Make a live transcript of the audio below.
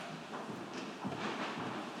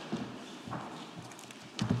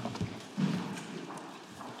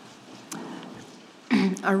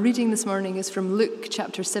Our reading this morning is from Luke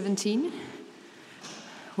chapter 17,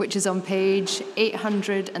 which is on page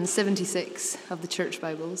 876 of the Church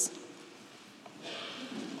Bibles.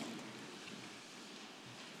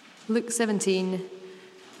 Luke 17,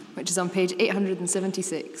 which is on page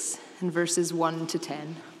 876, and verses 1 to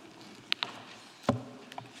 10.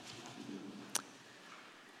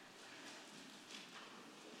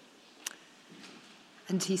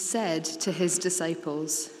 And he said to his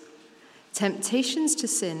disciples, "Temptations to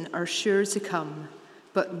sin are sure to come,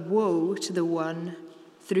 but woe to the one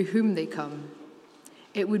through whom they come.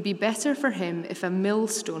 It would be better for him if a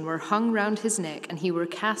millstone were hung round his neck and he were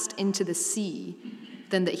cast into the sea,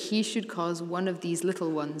 than that he should cause one of these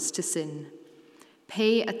little ones to sin.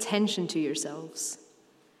 Pay attention to yourselves.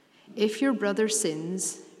 If your brother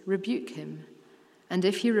sins, rebuke him, and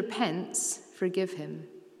if he repents, forgive him.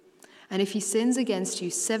 And if he sins against you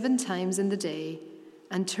 7 times in the day,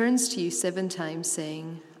 and turns to you 7 times,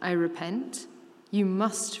 saying, 'I repent,' you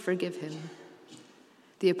must forgive him."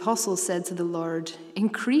 The apostles said to the Lord,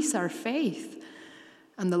 "Increase our faith."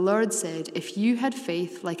 And the Lord said, "If you had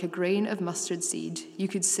faith like a grain of mustard seed, you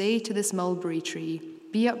could say to this mulberry tree,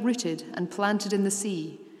 'Be uprooted and planted in the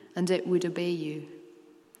sea,' and it would obey you.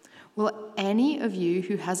 Will any of you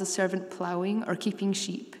who has a servant plowing or keeping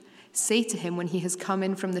sheep say to him when he has come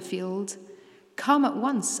in from the field, 'Come at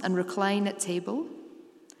once and recline at table'?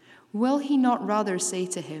 Will he not rather say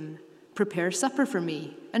to him, 'Prepare supper for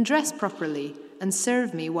me, and dress properly, and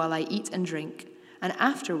serve me while I eat and drink, and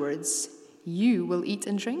afterwards you will eat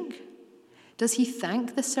and drink'? Does he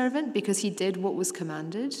thank the servant because he did what was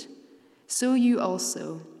commanded? So you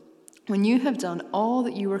also, when you have done all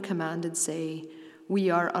that you were commanded, say, 'We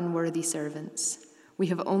are unworthy servants. We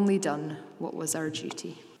have only done what was our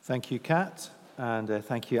duty.'" Thank you, Kat, and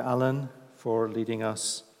thank you, Alan, for leading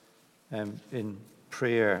us in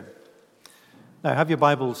prayer. Now, have your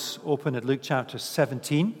Bibles open at Luke chapter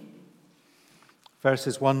 17,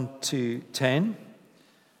 verses 1 to 10.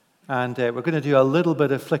 And we're going to do a little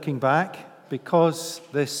bit of flicking back because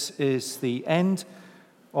this is the end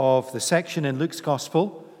of the section in Luke's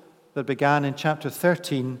Gospel that began in chapter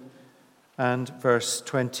 13 and verse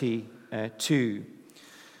 22.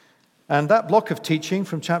 And that block of teaching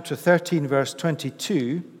from chapter 13, verse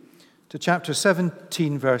 22 to chapter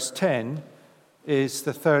 17, verse 10 is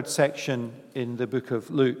the third section in the book of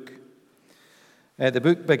Luke. The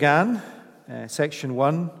book began, section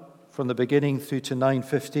 1, from the beginning through to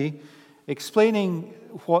 950, explaining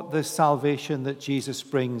what the salvation that Jesus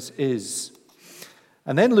brings is.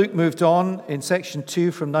 And then Luke moved on in section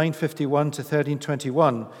 2 from 951 to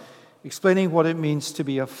 1321, explaining what it means to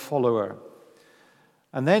be a follower.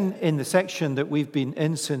 And then in the section that we've been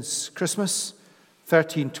in since Christmas,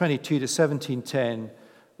 1322 to 1710,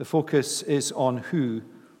 the focus is on who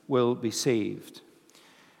will be saved.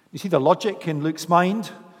 You see the logic in Luke's mind?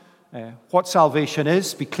 What salvation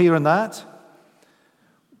is, be clear on that.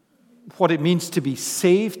 What it means to be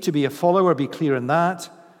saved, to be a follower, be clear on that.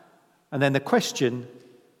 And then the question,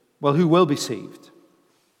 well, who will be saved?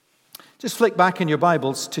 Just flick back in your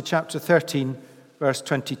Bibles to chapter 13, verse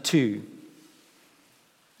 22,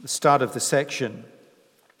 the start of the section.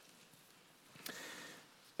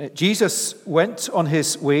 Jesus went on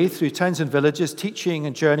his way through towns and villages, teaching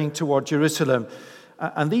and journeying toward Jerusalem.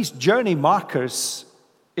 And these journey markers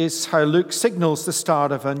is how Luke signals the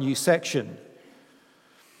start of a new section.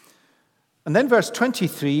 And then verse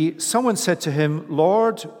 23, someone said to him,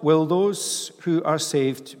 "Lord, will those who are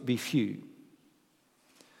saved be few?"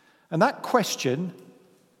 And that question,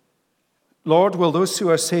 "Lord, will those who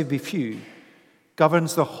are saved be few?"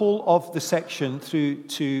 governs the whole of the section through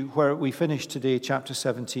to where we finish today, chapter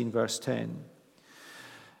 17, verse 10.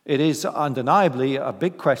 It is undeniably a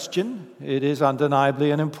big question. It is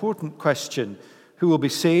undeniably an important question. Who will be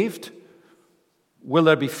saved? Will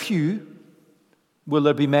there be few? Will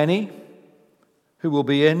there be many? Who will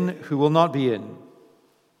be in? Who will not be in?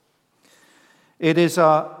 It is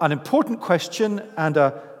an important question and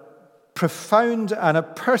a profound and a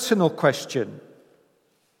personal question.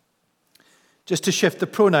 Just to shift the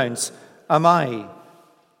pronouns, am I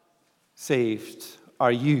saved?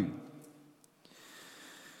 Are you?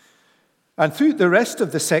 And through the rest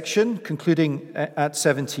of the section, concluding at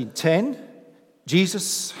 17:10,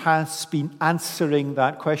 Jesus has been answering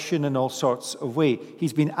that question in all sorts of ways.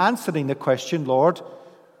 He's been answering the question, "Lord,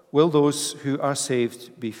 will those who are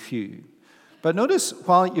saved be few?" But notice,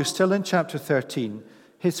 while you're still in chapter 13,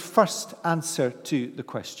 his first answer to the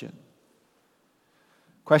question.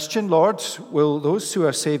 Question, "Lord, will those who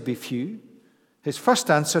are saved be few?" His first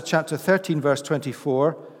answer, chapter 13, verse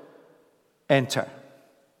 24, "Enter."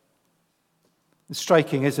 It's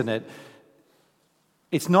striking, isn't it?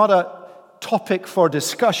 It's not a topic for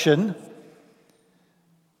discussion.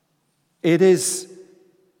 It is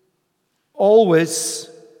always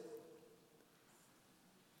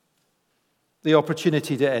the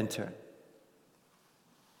opportunity to enter.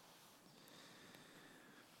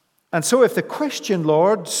 And so if the question,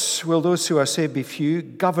 Lord, will those who are saved be few,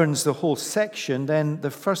 governs the whole section, then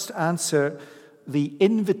the first answer, the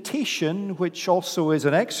invitation, which also is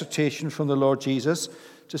an exhortation from the Lord Jesus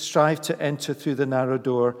to strive to enter through the narrow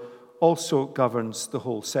door, also governs the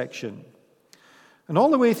whole section. And all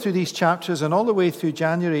the way through these chapters and all the way through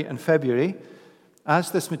January and February,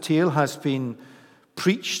 as this material has been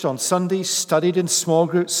preached on Sundays, studied in small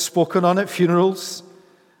groups, spoken on at funerals,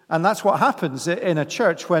 and that's what happens in a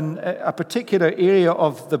church when a particular area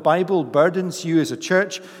of the Bible burdens you as a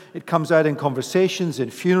church. It comes out in conversations, in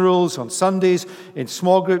funerals, on Sundays, in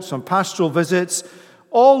small groups, on pastoral visits.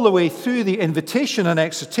 All the way through, the invitation and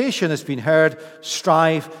exhortation has been heard: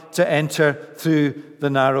 strive to enter through the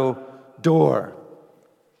narrow door.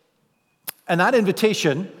 And that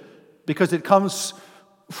invitation, because it comes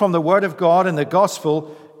from the Word of God and the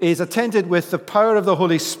Gospel, is attended with the power of the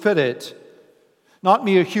Holy Spirit. Not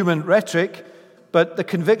mere human rhetoric, but the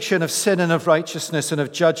conviction of sin and of righteousness and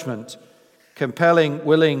of judgment, compelling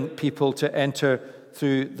willing people to enter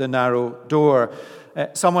through the narrow door.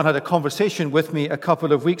 Someone had a conversation with me a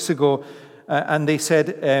couple of weeks ago, and they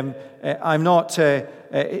said, I'm not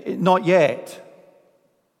yet.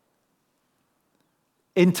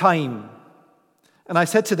 In time. And I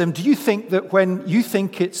said to them, do you think that when you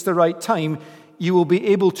think it's the right time, you will be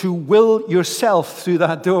able to will yourself through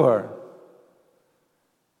that door?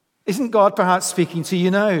 Isn't God perhaps speaking to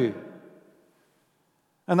you now?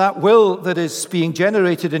 And that will that is being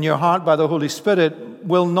generated in your heart by the Holy Spirit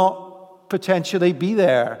will not potentially be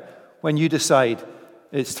there when you decide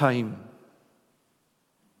it's time.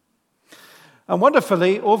 And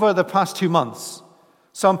wonderfully, over the past 2 months,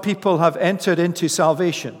 some people have entered into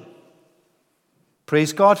salvation.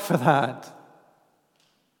 Praise God for that.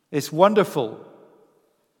 It's wonderful.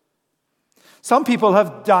 Some people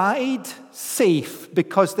have died safe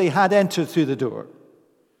because they had entered through the door.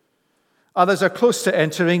 Others are close to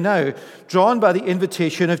entering now, drawn by the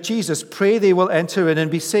invitation of Jesus. Pray they will enter in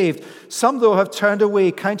and be saved. Some, though, have turned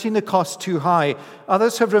away, counting the cost too high.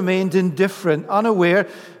 Others have remained indifferent, unaware,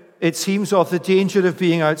 it seems, of the danger of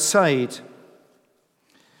being outside.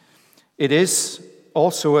 It is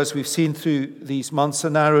also, as we've seen through these months, a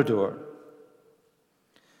narrow door.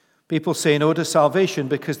 People say no to salvation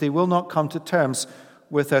because they will not come to terms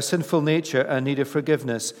with their sinful nature and need of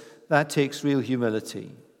forgiveness. That takes real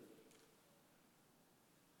humility.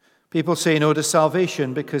 People say no to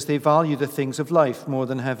salvation because they value the things of life more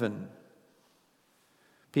than heaven.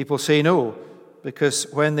 People say no because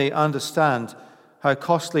when they understand how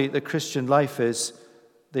costly the Christian life is,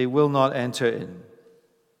 they will not enter in.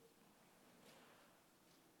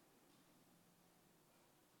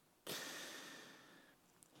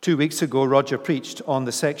 Two weeks ago, Roger preached on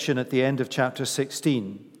the section at the end of chapter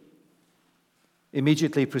 16,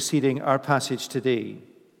 immediately preceding our passage today.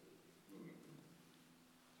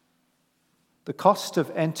 The cost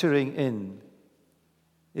of entering in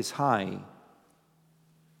is high.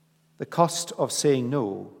 The cost of saying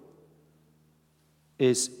no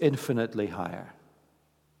is infinitely higher.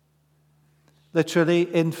 Literally,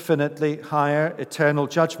 infinitely higher, eternal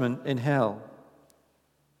judgment in hell.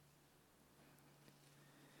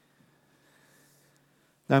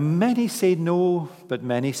 Now, many say no, but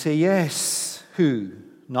many say yes. Who?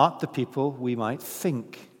 Not the people we might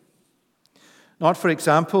think. Not, for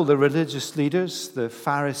example, the religious leaders, the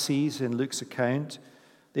Pharisees in Luke's account.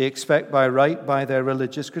 They expect by right, by their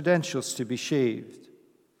religious credentials, to be saved.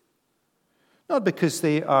 Not because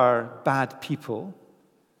they are bad people.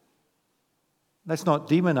 Let's not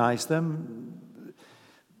demonize them.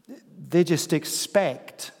 They just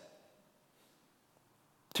expect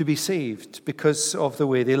to be saved because of the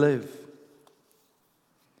way they live.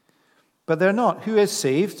 But they're not. Who is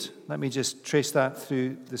saved? Let me just trace that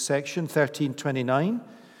through the section. 13:29.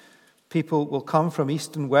 People will come from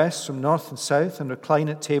east and west, from north and south, and recline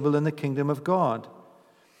at table in the kingdom of God.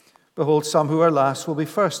 Behold, some who are last will be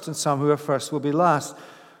first, and some who are first will be last.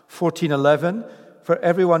 14:11. For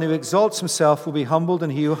everyone who exalts himself will be humbled,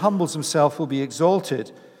 and he who humbles himself will be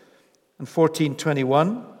exalted. And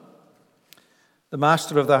 14:21. The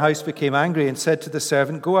master of the house became angry and said to the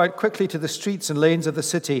servant, Go out quickly to the streets and lanes of the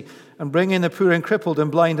city and bring in the poor and crippled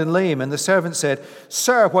and blind and lame. And the servant said,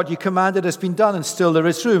 Sir, what you commanded has been done, and still there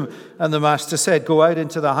is room. And the master said, Go out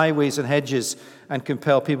into the highways and hedges and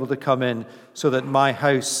compel people to come in, so that my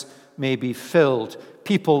house may be filled.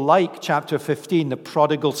 People like chapter 15, the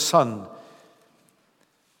prodigal son.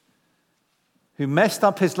 who messed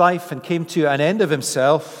up his life and came to an end of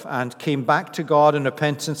himself and came back to God in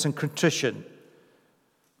repentance and contrition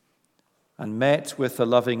and met with the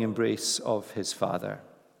loving embrace of his Father.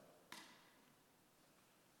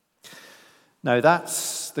 Now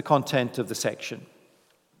that's the content of the section.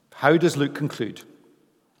 How does Luke conclude?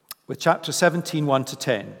 With chapter 17, 1 to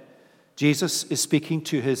 10, Jesus is speaking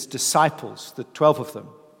to his disciples, the 12 of them.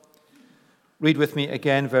 Read with me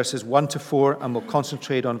again verses 1 to 4, and we'll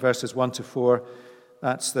concentrate on verses 1 to 4.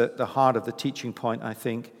 That's the heart of the teaching point, I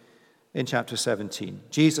think, in chapter 17.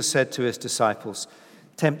 Jesus said to his disciples,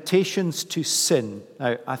 temptations to sin.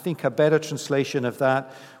 Now, I think a better translation of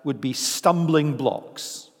that would be stumbling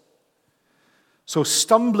blocks. So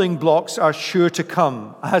stumbling blocks are sure to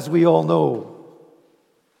come, as we all know,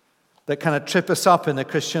 that kind of trip us up in the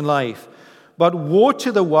Christian life. But woe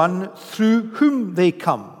to the one through whom they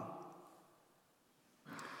come.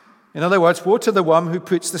 In other words, woe to the one who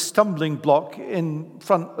puts the stumbling block in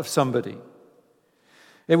front of somebody.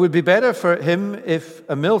 It would be better for him if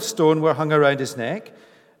a millstone were hung around his neck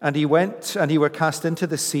and he went and he were cast into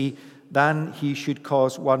the sea than he should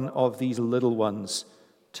cause one of these little ones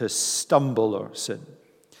to stumble or sin.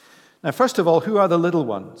 Now, first of all, who are the little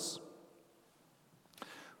ones?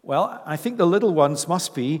 Well, I think the little ones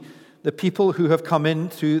must be the people who have come in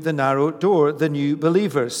through the narrow door, the new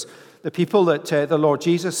believers, the people that the Lord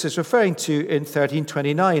Jesus is referring to in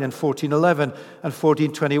 13:29 and 14:11 and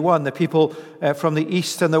 14:21, the people from the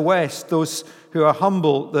east and the west, those who are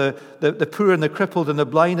humble, the poor and the crippled and the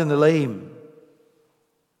blind and the lame.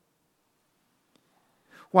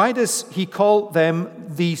 Why does he call them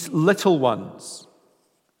these little ones?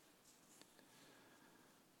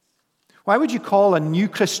 Why would you call a new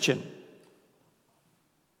Christian,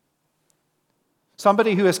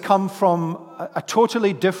 somebody who has come from a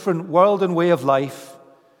totally different world and way of life,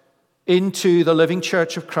 into the living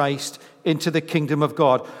church of Christ, into the kingdom of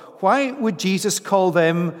God? Why would Jesus call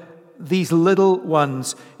them these little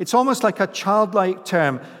ones? It's almost like a childlike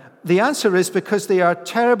term. The answer is because they are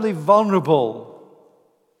terribly vulnerable.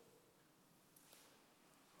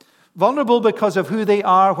 Vulnerable because of who they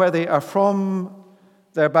are, where they are from,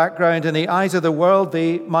 their background. In the eyes of the world,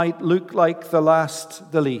 they might look like the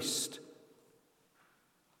last, the least.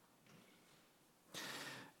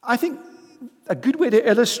 I think a good way to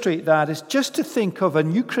illustrate that is just to think of a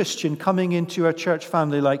new Christian coming into a church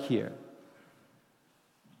family like here.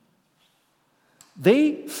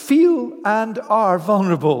 They feel and are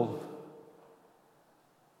vulnerable.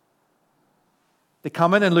 They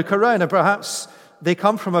come in and look around, and perhaps they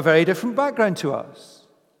come from a very different background to us.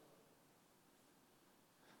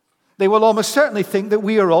 They will almost certainly think that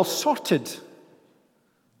we are all sorted,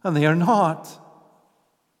 and they are not.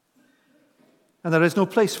 And there is no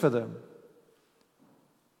place for them.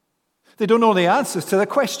 They don't know the answers to the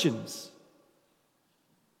questions.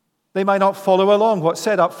 They might not follow along what's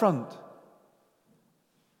said up front.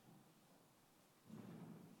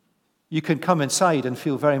 You can come inside and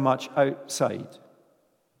feel very much outside.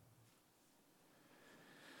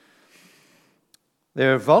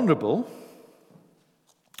 They're vulnerable,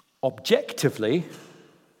 objectively,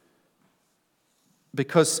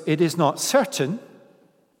 because it is not certain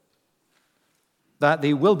that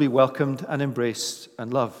they will be welcomed and embraced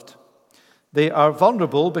and loved. They are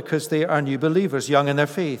vulnerable because they are new believers, young in their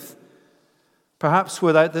faith, perhaps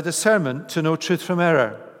without the discernment to know truth from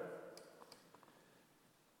error,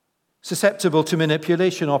 susceptible to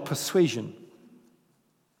manipulation or persuasion.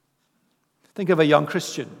 Think of a young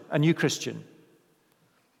Christian, a new Christian.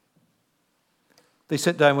 They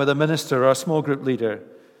sit down with a minister or a small group leader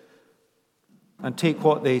and take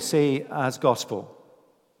what they say as gospel.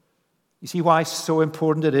 You see why it's so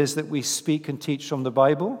important it is that we speak and teach from the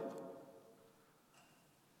Bible?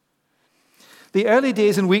 The early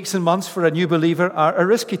days and weeks and months for a new believer are a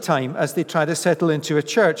risky time as they try to settle into a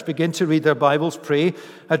church, begin to read their Bibles, pray,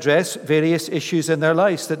 address various issues in their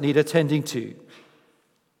lives that need attending to.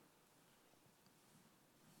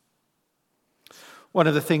 One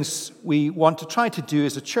of the things we want to try to do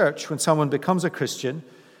as a church when someone becomes a Christian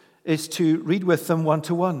is to read with them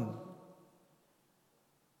one-to-one.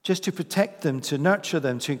 Just to protect them, to nurture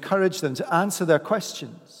them, to encourage them, to answer their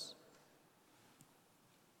questions.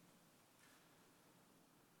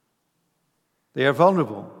 They are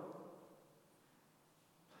vulnerable.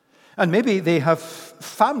 And maybe they have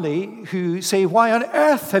family who say, "Why on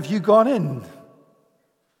earth have you gone in?"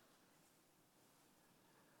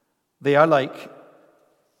 They are like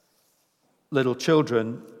little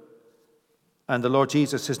children, and the Lord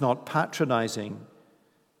Jesus is not patronizing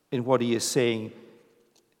in what he is saying.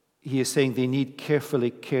 He is saying they need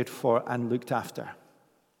carefully cared for and looked after.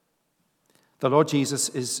 The Lord Jesus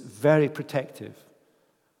is very protective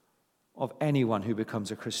of anyone who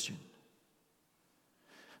becomes a Christian.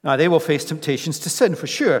 Now, they will face temptations to sin, for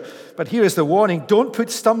sure. But here is the warning: don't put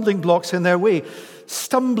stumbling blocks in their way.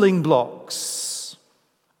 Stumbling blocks,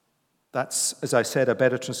 that's, as I said, a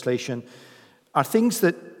better translation, are things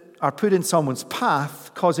that are put in someone's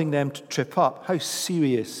path, causing them to trip up. How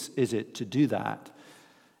serious is it to do that?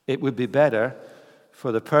 It would be better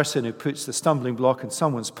for the person who puts the stumbling block in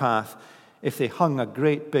someone's path if they hung a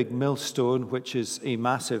great big millstone, which is a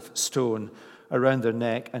massive stone, around their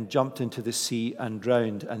neck and jumped into the sea and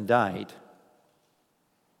drowned and died.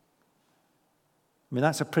 I mean,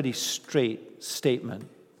 that's a pretty straight statement,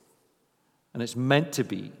 and it's meant to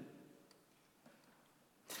be.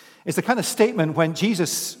 It's the kind of statement, when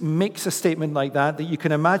Jesus makes a statement like that you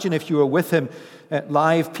can imagine if you were with him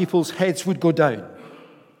live, people's heads would go down.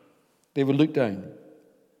 They would look down.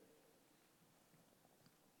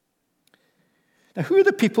 Now, who are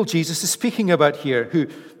the people Jesus is speaking about here who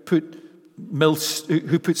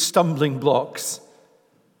put stumbling blocks?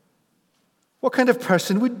 What kind of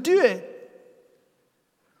person would do it?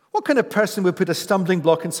 What kind of person would put a stumbling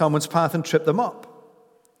block in someone's path and trip them up?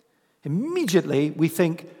 Immediately we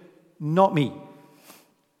think, not me.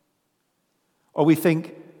 Or we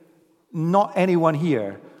think, not anyone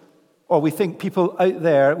here. Or we think people out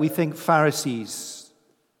there, we think Pharisees.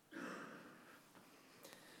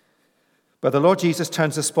 But the Lord Jesus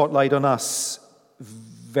turns the spotlight on us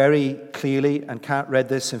very clearly, and Kat read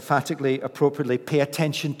this emphatically, appropriately. Pay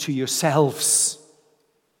attention to yourselves.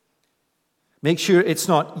 Make sure it's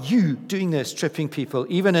not you doing this, tripping people,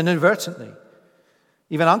 even inadvertently,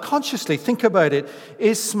 even unconsciously. Think about it.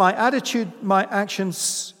 Is my attitude, my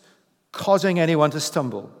actions causing anyone to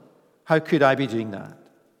stumble? How could I be doing that?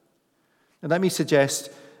 And let me suggest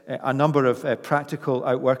a number of practical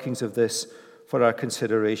outworkings of this for our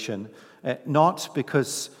consideration. Not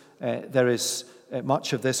because there is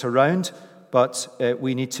much of this around, but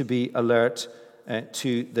we need to be alert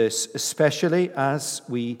to this, especially as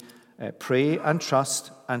we pray and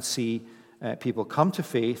trust and see people come to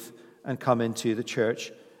faith and come into the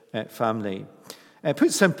church family.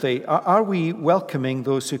 Put simply, are we welcoming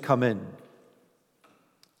those who come in?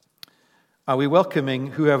 Are we welcoming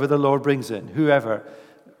whoever the Lord brings in? Whoever.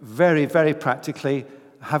 Very, very practically,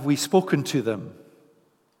 have we spoken to them?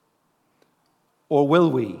 Or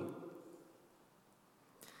will we?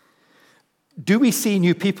 Do we see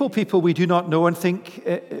new people we do not know, and think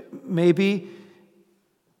maybe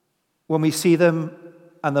when we see them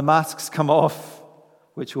and the masks come off,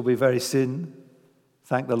 which will be very soon,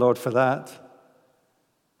 thank the Lord for that.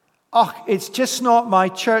 Oh, it's just not my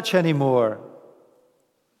church anymore.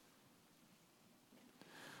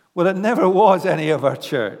 Well, it never was any of our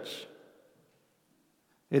church.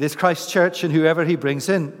 It is Christ's church, and whoever he brings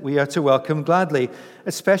in, we are to welcome gladly,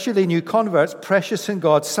 especially new converts, precious in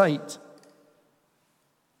God's sight.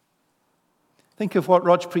 Think of what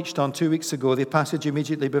Rog preached on 2 weeks ago, the passage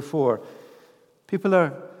immediately before. People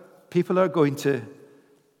are going to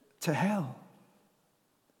hell.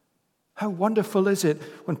 How wonderful is it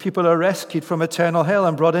when people are rescued from eternal hell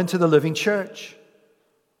and brought into the living church?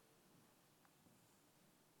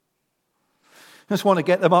 I just want to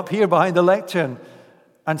get them up here behind the lectern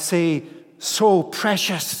and say, so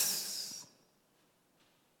precious.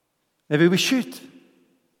 Maybe we should. There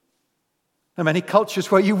are many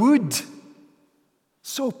cultures where you would.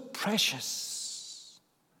 So precious.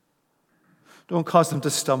 Don't cause them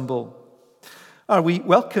to stumble. Are we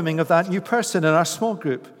welcoming of that new person in our small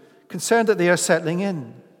group, concerned that they are settling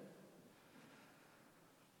in?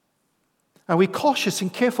 Are we cautious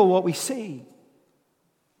and careful what we say?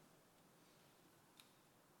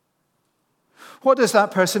 What does that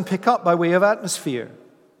person pick up by way of atmosphere?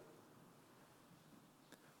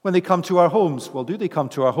 When they come to our homes, well, do they come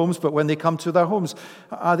to our homes? But when they come to their homes,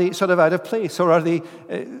 are they sort of out of place? Or are they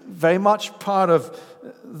very much part of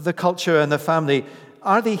the culture and the family?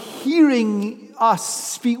 Are they hearing us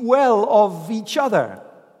speak well of each other?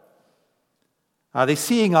 Are they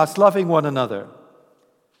seeing us loving one another?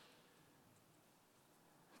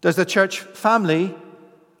 Does the church family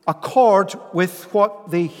accord with what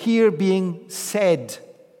they hear being said?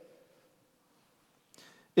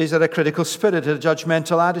 Is it a critical spirit, a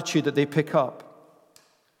judgmental attitude that they pick up?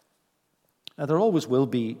 Now, there always will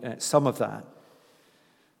be some of that.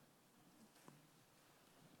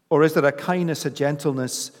 Or is there a kindness, a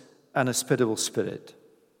gentleness, and a hospitable spirit?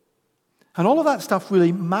 And all of that stuff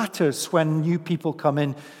really matters when new people come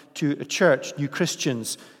in to a church, new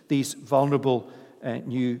Christians, these vulnerable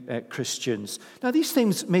new Christians. Now, these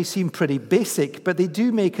things may seem pretty basic, but they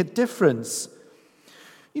do make a difference.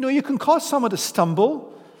 You know, you can cause someone to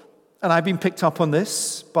stumble, And I've been picked up on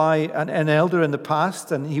this by an elder in the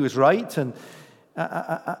past, and he was right.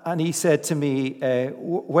 And he said to me,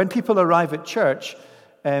 when people arrive at church,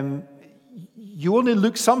 you only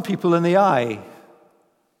look some people in the eye.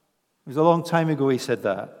 It was a long time ago he said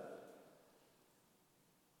that.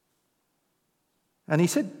 And he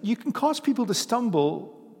said, you can cause people to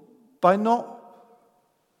stumble by not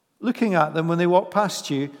looking at them when they walk past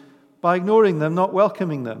you, by ignoring them, not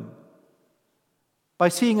welcoming them, by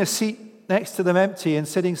seeing a seat next to them empty and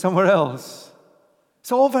sitting somewhere else.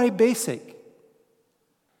 It's all very basic.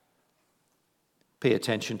 Pay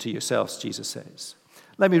attention to yourselves, Jesus says.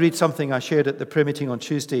 Let me read something I shared at the prayer meeting on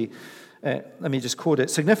Tuesday. Let me just quote it.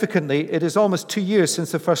 Significantly, it is almost 2 years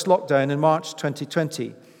since the first lockdown in March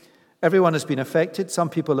 2020. Everyone has been affected. Some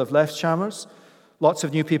people have left Chalmers. Lots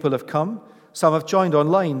of new people have come. Some have joined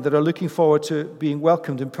online that are looking forward to being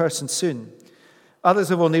welcomed in person soon. Others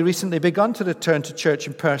have only recently begun to return to church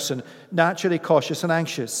in person, naturally cautious and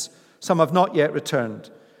anxious. Some have not yet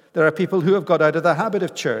returned. There are people who have got out of the habit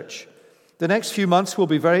of church. The next few months will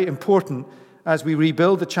be very important as we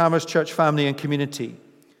rebuild the Chalmers Church family and community.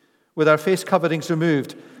 With our face coverings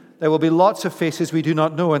removed, there will be lots of faces we do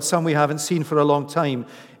not know and some we haven't seen for a long time.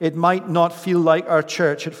 It might not feel like our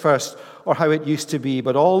church at first or how it used to be,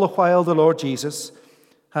 but all the while the Lord Jesus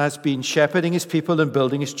has been shepherding his people and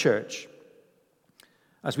building his church.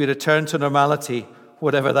 As we return to normality,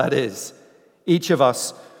 whatever that is, each of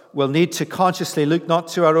us will need to consciously look not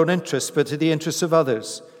to our own interests, but to the interests of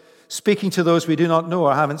others, speaking to those we do not know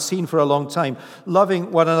or haven't seen for a long time,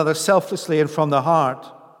 loving one another selflessly and from the heart.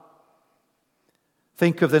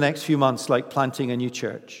 Think of the next few months like planting a new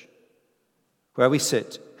church, where we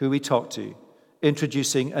sit, who we talk to,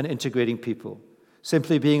 introducing and integrating people,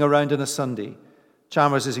 simply being around on a Sunday.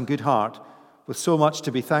 Chalmers is in good heart, with so much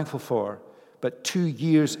to be thankful for, but 2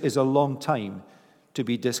 years is a long time to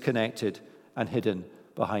be disconnected and hidden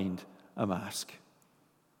behind a mask.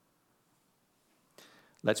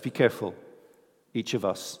 Let's be careful, each of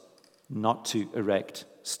us, not to erect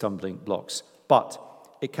stumbling blocks. But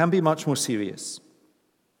it can be much more serious.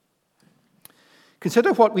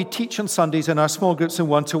 Consider what we teach on Sundays in our small groups and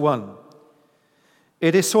one-to-one.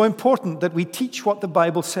 It is so important that we teach what the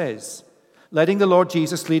Bible says, letting the Lord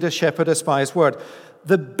Jesus lead us, shepherd us by his word.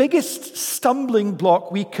 The biggest stumbling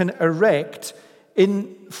block we can erect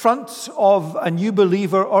in front of a new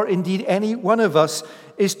believer, or indeed any one of us,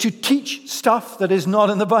 is to teach stuff that is not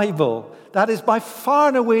in the Bible. That is by far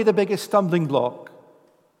and away the biggest stumbling block.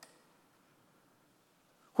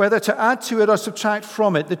 Whether to add to it or subtract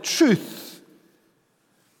from it, the truth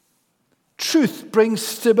brings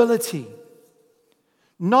stability.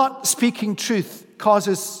 Not speaking truth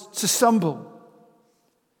causes to stumble.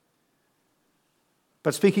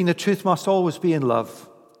 But speaking the truth must always be in love.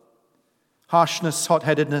 Harshness,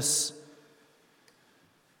 hot-headedness,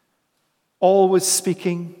 always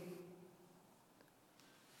speaking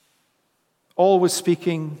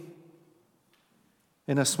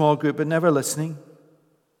in a small group but never listening.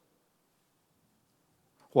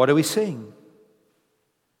 What are we saying?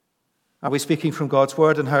 Are we speaking from God's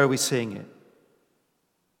word, and how are we saying it?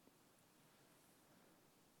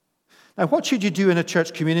 Now, what should you do in a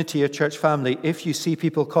church community, a church family, if you see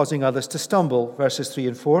people causing others to stumble? Verses 3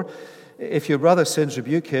 and 4. If your brother sins,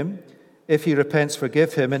 rebuke him. If he repents,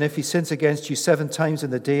 forgive him. And if he sins against you 7 times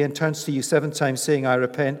in the day and turns to you 7 times saying, I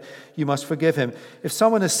repent, you must forgive him. If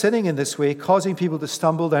someone is sinning in this way, causing people to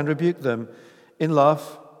stumble, then rebuke them in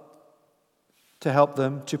love, to help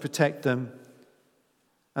them, to protect them,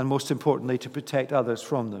 and most importantly, to protect others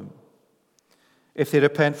from them. If they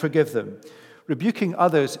repent, forgive them. Rebuking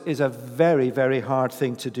others is a very, very hard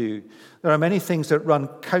thing to do. There are many things that run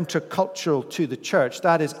countercultural to the church.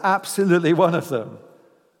 That is absolutely one of them.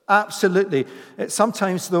 Absolutely.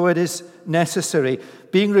 Sometimes, though, it is necessary.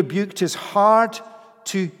 Being rebuked is hard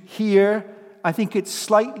to hear. I think it's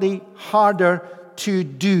slightly harder to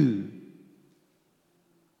do.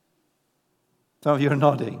 Some of you are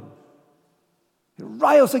nodding. It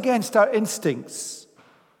riles against our instincts,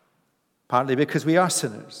 partly because we are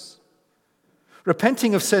sinners.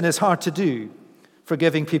 Repenting of sin is hard to do.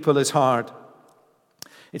 Forgiving people is hard.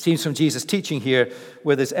 It seems from Jesus' teaching here,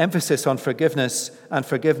 with his emphasis on forgiveness and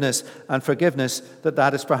forgiveness and forgiveness,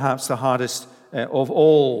 that is perhaps the hardest of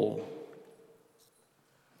all.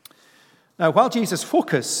 Now, while Jesus'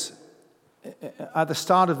 focus at the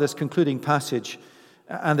start of this concluding passage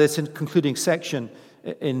and this concluding section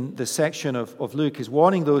in the section of Luke is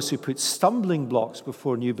warning those who put stumbling blocks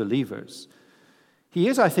before new believers, he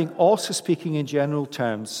is, I think, also speaking in general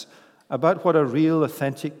terms about what a real,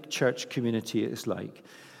 authentic church community is like.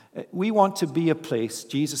 We want to be a place,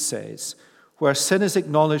 Jesus says, where sin is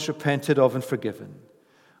acknowledged, repented of, and forgiven.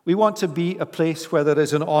 We want to be a place where there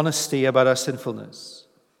is an honesty about our sinfulness.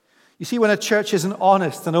 You see, when a church isn't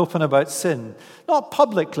honest and open about sin, not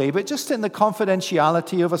publicly, but just in the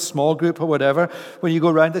confidentiality of a small group or whatever, when you go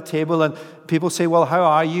around the table and people say, well, how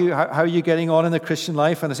are you? How are you getting on in the Christian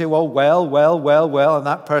life? And I say, well, and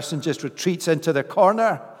that person just retreats into their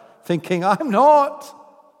corner thinking, I'm not.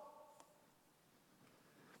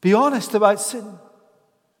 Be honest about sin.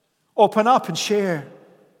 Open up and share.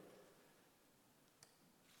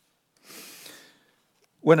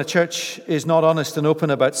 When a church is not honest and open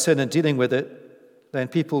about sin and dealing with it, then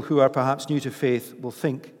people who are perhaps new to faith will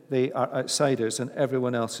think they are outsiders and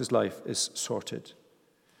everyone else's life is sorted.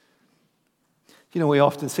 We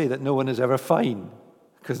often say that no one is ever fine,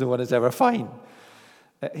 because no one is ever fine.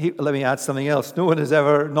 Let me add something else. No one is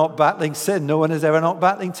ever not battling sin. No one is ever not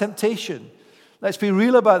battling temptation. Let's be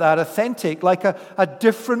real about that, authentic, like a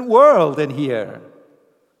different world in here.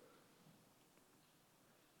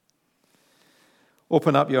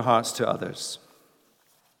 Open up your hearts to others.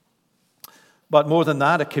 But more than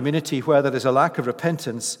that, a community where there is a lack of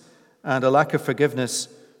repentance and a lack of forgiveness.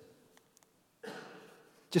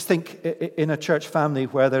 Just think in a church family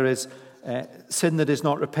where there is sin that is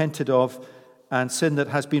not repented of and sin that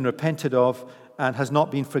has been repented of and has not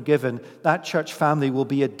been forgiven, that church family will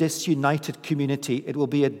be a disunited community. It will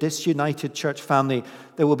be a disunited church family.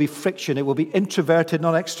 There will be friction. It will be introverted,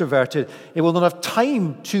 not extroverted. It will not have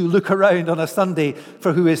time to look around on a Sunday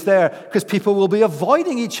for who is there because people will be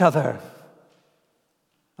avoiding each other.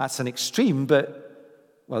 That's an extreme, but,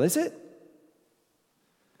 well, is it?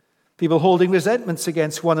 People holding resentments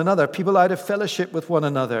against one another. People out of fellowship with one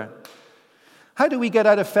another. How do we get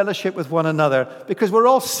out of fellowship with one another? Because we're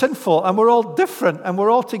all sinful and we're all different and we're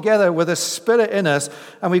all together with a spirit in us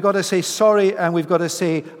and we've got to say sorry and we've got to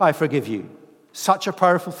say, I forgive you. Such a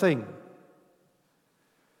powerful thing.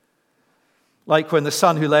 Like when the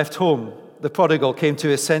son who left home, the prodigal, came to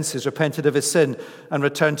his senses, repented of his sin and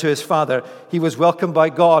returned to his father. He was welcomed by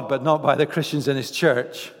God but not by the Christians in his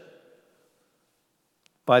church.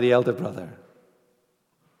 By the elder brother.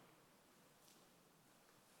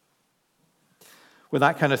 When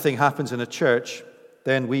that kind of thing happens in a church,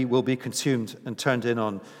 then we will be consumed and turned in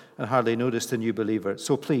on and hardly notice the new believer.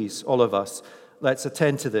 So please, all of us, let's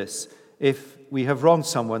attend to this. If we have wronged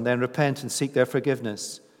someone, then repent and seek their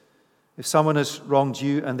forgiveness. If someone has wronged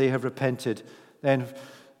you and they have repented, then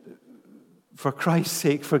for Christ's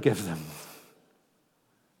sake, forgive them.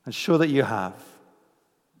 And show that you have.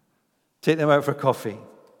 Take them out for coffee.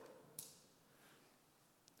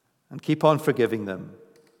 And keep on forgiving them.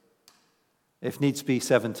 If needs be,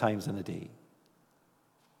 7 times in a day.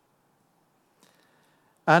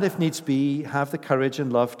 And if needs be, have the courage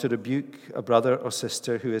and love to rebuke a brother or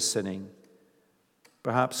sister who is sinning,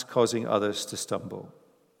 perhaps causing others to stumble.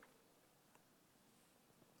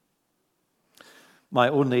 My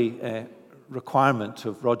only requirement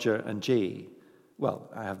of Roger and Jay, well,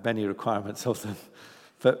 I have many requirements of them,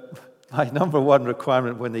 but my number one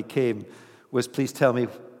requirement when they came was, please tell me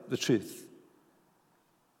the truth.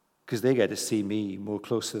 Because they get to see me more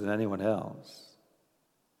closely than anyone else.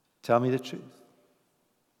 Tell me the truth.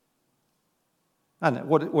 And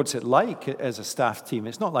what's it like as a staff team?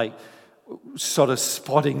 It's not like sort of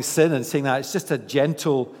spotting sin and saying that. It's just a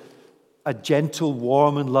gentle,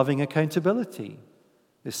 warm and loving accountability.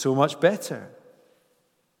 It's so much better.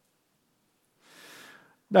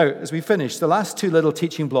 Now, as we finish, the last 2 little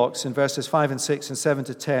teaching blocks in verses 5 and 6 and 7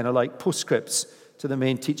 to 10 are like postscripts to the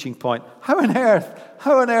main teaching point. How on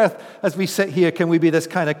earth, as we sit here, can we be this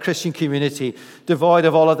kind of Christian community, devoid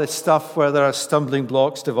of all of this stuff where there are stumbling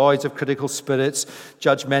blocks, devoid of critical spirits,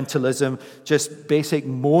 judgmentalism, just basic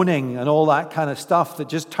moaning and all that kind of stuff that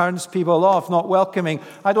just turns people off, not welcoming.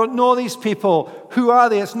 I don't know these people. Who are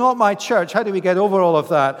they? It's not my church. How do we get over all of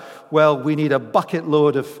that? Well, we need a bucket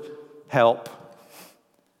load of help.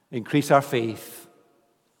 Increase our faith.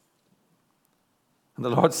 And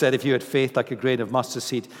the Lord said, if you had faith like a grain of mustard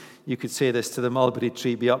seed, you could say this to the mulberry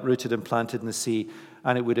tree, be uprooted and planted in the sea,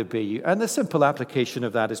 and it would obey you. And the simple application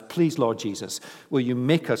of that is, please, Lord Jesus, will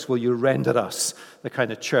you render us the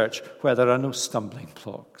kind of church where there are no stumbling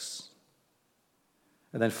blocks?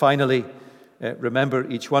 And then finally, remember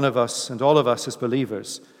each one of us and all of us as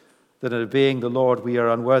believers that in obeying the Lord, we are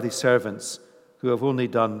unworthy servants who have only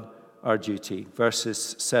done our duty.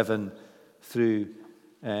 Verses 7 through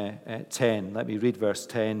 10. Let me read verse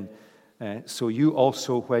 10. So you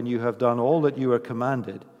also, when you have done all that you are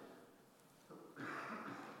commanded.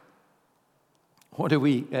 What's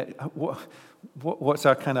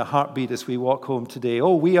our kind of heartbeat as we walk home today?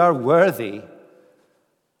 Oh, we are worthy.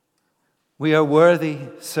 We are worthy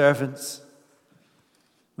servants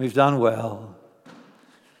We've done well.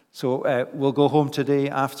 So we'll go home today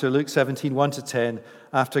after Luke 17, 1-10,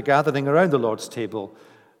 after gathering around the Lord's table,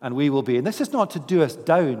 and we will be, and this is not to do us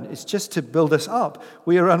down, it's just to build us up.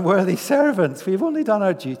 We are unworthy servants. We've only done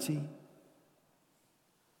our duty.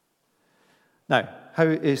 Now, how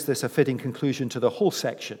is this a fitting conclusion to the whole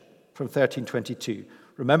section from 13:22?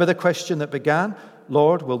 Remember the question that began,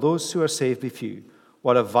 Lord, will those who are saved be few?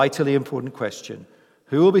 What a vitally important question.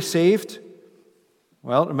 Who will be saved?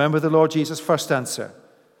 Well, remember the Lord Jesus' first answer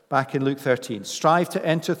back in Luke 13. Strive to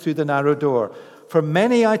enter through the narrow door. For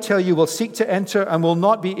many, I tell you, will seek to enter and will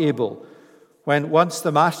not be able. When once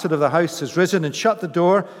the master of the house has risen and shut the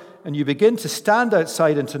door, and you begin to stand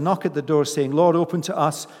outside and to knock at the door, saying, Lord, open to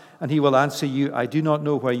us, and he will answer you, I do not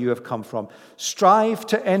know where you have come from. Strive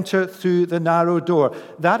to enter through the narrow door.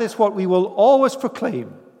 That is what we will always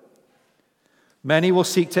proclaim. Many will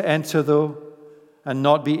seek to enter, though, and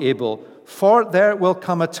not be able. For there will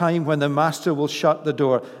come a time when the master will shut the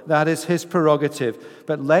door. That is his prerogative.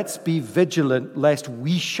 But let's be vigilant lest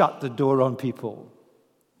we shut the door on people,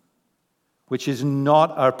 which is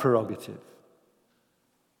not our prerogative,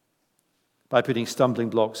 by putting stumbling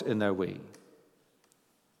blocks in their way.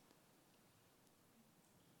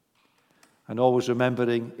 And always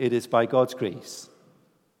remembering it is by God's grace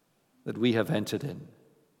that we have entered in.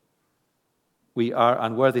 We are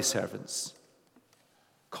unworthy servants,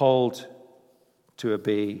 called to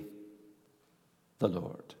obey the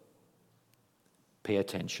Lord. Pay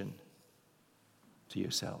attention to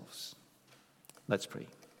yourselves. Let's pray.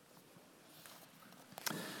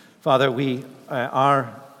 Father, we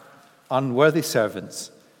are unworthy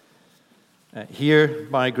servants, here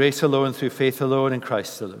by grace alone, through faith alone, in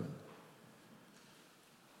Christ alone.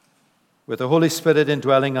 With the Holy Spirit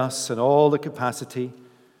indwelling us and all the capacity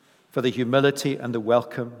for the humility and the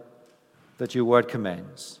welcome that your word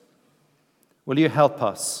commends. Will you help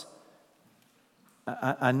us?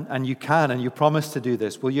 And you can, and you promise to do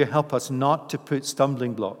this. Will you help us not to put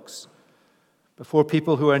stumbling blocks before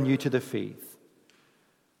people who are new to the faith?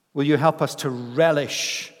 Will you help us to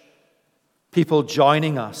relish people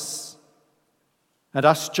joining us and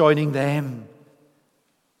us joining them?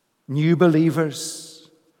 New believers,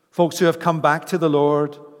 folks who have come back to the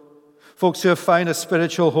Lord, folks who have found a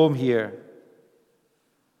spiritual home here.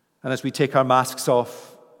 And as we take our masks off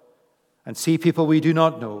and see people we do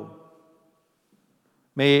not know,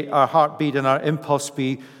 may our heartbeat and our impulse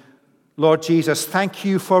be, Lord Jesus, thank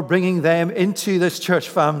you for bringing them into this church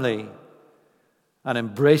family, and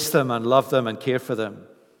embrace them and love them and care for them.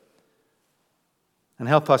 And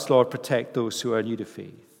help us, Lord, protect those who are new to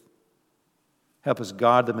faith. Help us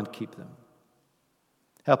guard them and keep them.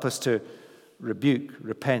 Help us to rebuke,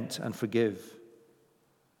 repent, and forgive.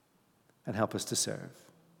 And help us to serve.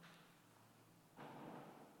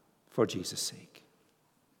 For Jesus' sake.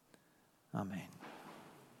 Amen.